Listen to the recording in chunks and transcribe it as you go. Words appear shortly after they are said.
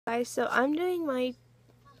Guys, so I'm doing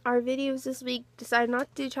our videos this week. Decided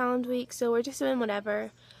not to do challenge week, so we're just doing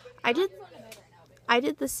whatever. I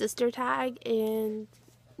did the sister tag, and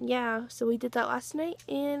yeah, so we did that last night,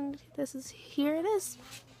 and here it is.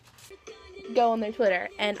 Go on their Twitter,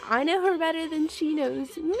 and I know her better than she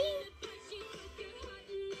knows me.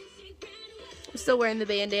 I'm still wearing the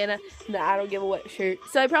bandana. No, I don't give a wet shirt.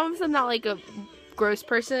 So I promise I'm not like a gross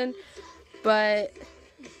person, but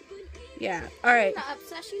yeah. All right. She's not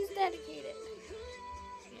upset. She's dedicated.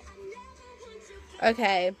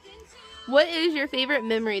 Okay. What is your favorite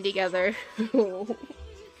memory together?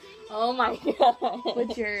 Oh my god.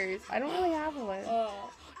 What's yours? I don't really have one.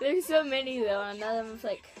 There's so many though, and none of them's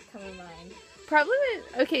like coming to mind. Probably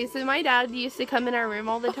okay, so my dad used to come in our room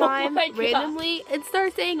all the time, randomly, and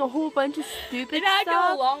start saying a whole bunch of stupid and I'd stuff.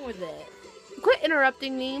 go along with it. Quit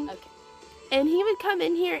interrupting me. Okay. And he would come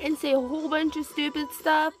in here and say a whole bunch of stupid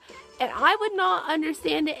stuff, and I would not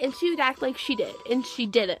understand it, and she would act like she did, and she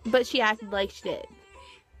didn't, but she acted like she did.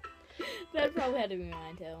 That probably had to be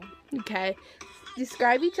mine too. Okay.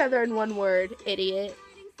 Describe each other in one word, idiot.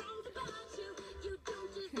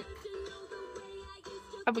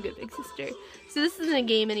 I'm a good big sister. So this isn't a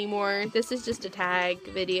game anymore. This is just a tag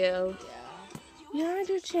video. Yeah. You had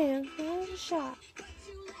your chance. You had a shot.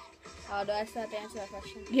 Oh, do I still have to answer that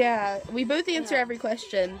question? Yeah, we both answer every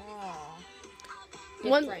question. Oh.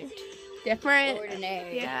 One different.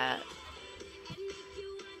 Ordinary. Yeah.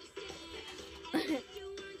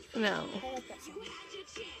 No. I like that song.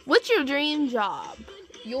 What's your dream job?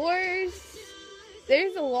 Yours?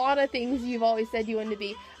 There's a lot of things you've always said you wanted to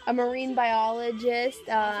be. A marine biologist,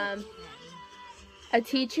 a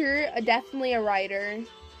teacher, definitely a writer.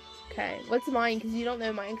 Okay, what's mine? Because you don't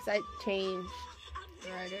know mine because I changed.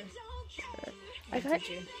 Writer. I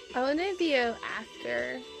want to be an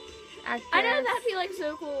actor. Actress. I know that'd be like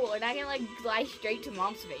so cool, and I can like glide straight to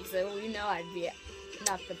mom's face, so you know I'd be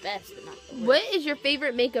not the best, but not the worst. What is your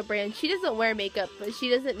favorite makeup brand? She doesn't wear makeup, but she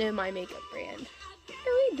doesn't know my makeup brand. I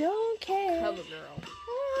really don't care. CoverGirl.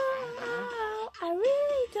 Oh, I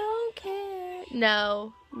really don't care.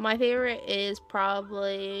 No, my favorite is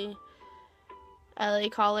probably LA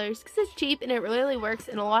Colors because it's cheap and it really works,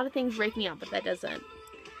 and a lot of things break me up, but that doesn't.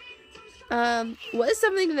 What is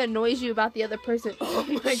something that annoys you about the other person? Oh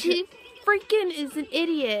my god. She freaking is an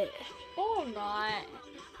idiot. Oh, I'm not.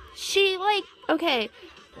 She, okay,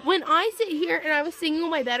 when I sit here and I was singing on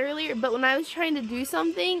my bed earlier, but when I was trying to do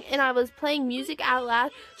something and I was playing music out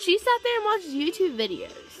loud, she sat there and watched YouTube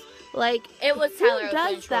videos. Like, It was who Tyler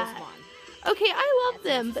does that? Okay, I love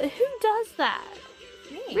them, but who does that?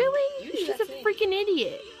 Me. Really? You do She's that a too. freaking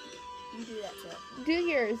idiot. You do that too. Do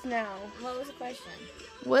yours now. What was the question?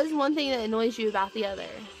 What is one thing that annoys you about the other?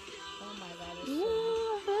 Oh my god.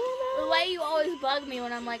 It's so... The way you always bug me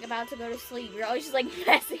when I'm like about to go to sleep. You're always just like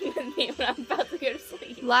messing with me when I'm about to go to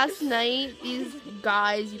sleep. Last night, these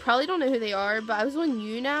guys, you probably don't know who they are, but I was on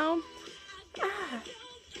You Now.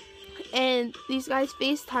 And these guys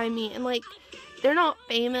FaceTime me, and like, they're not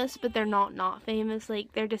famous, but they're not famous.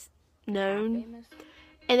 Like, they're just known. Famous.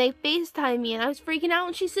 And they FaceTime me, and I was freaking out,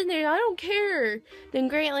 and she's sitting there, I don't care. Then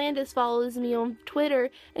Grant Landis follows me on Twitter,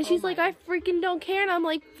 and she's like, I freaking don't care, and I'm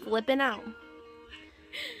like, flipping out.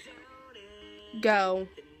 Go.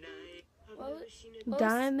 What was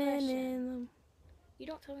Diamond the in. You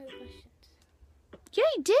don't tell me the questions. Yeah,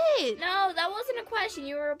 I did. No, that wasn't a question.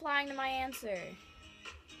 You were replying to my answer.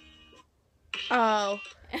 Oh.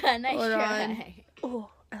 Nice Hold try. on. Oh,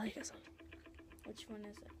 I like this one. Which one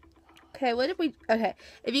is it? Okay, what if we... Okay,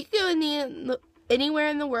 if you could go anywhere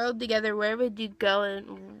in the world together, where would you go,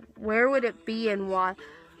 and where would it be, and why?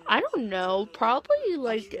 I don't know. Probably,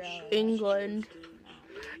 like, Australia. England.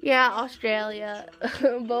 Yeah, Australia.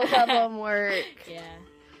 Both of them work.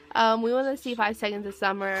 Yeah. We want to see 5 Seconds of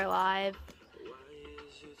Summer live.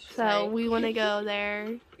 So, Right. we want to go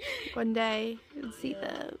there one day and see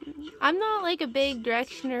them. I'm not, like, a big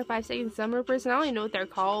Direction or 5 Seconds of Summer person. I don't even know what they're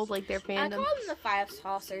called, like, their I call fandom. them the Five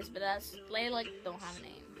Saucers, but they like don't have a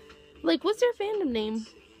name. Like, what's their fandom name?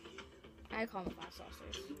 I call them Five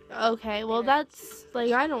Saucers. Okay, well, that's,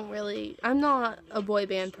 like, I'm not a boy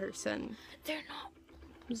band person. They're not.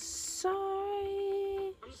 I'm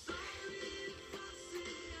sorry.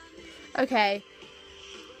 Okay.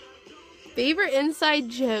 Favorite inside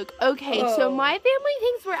joke. Okay, so Oh. my family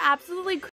thinks we're absolutely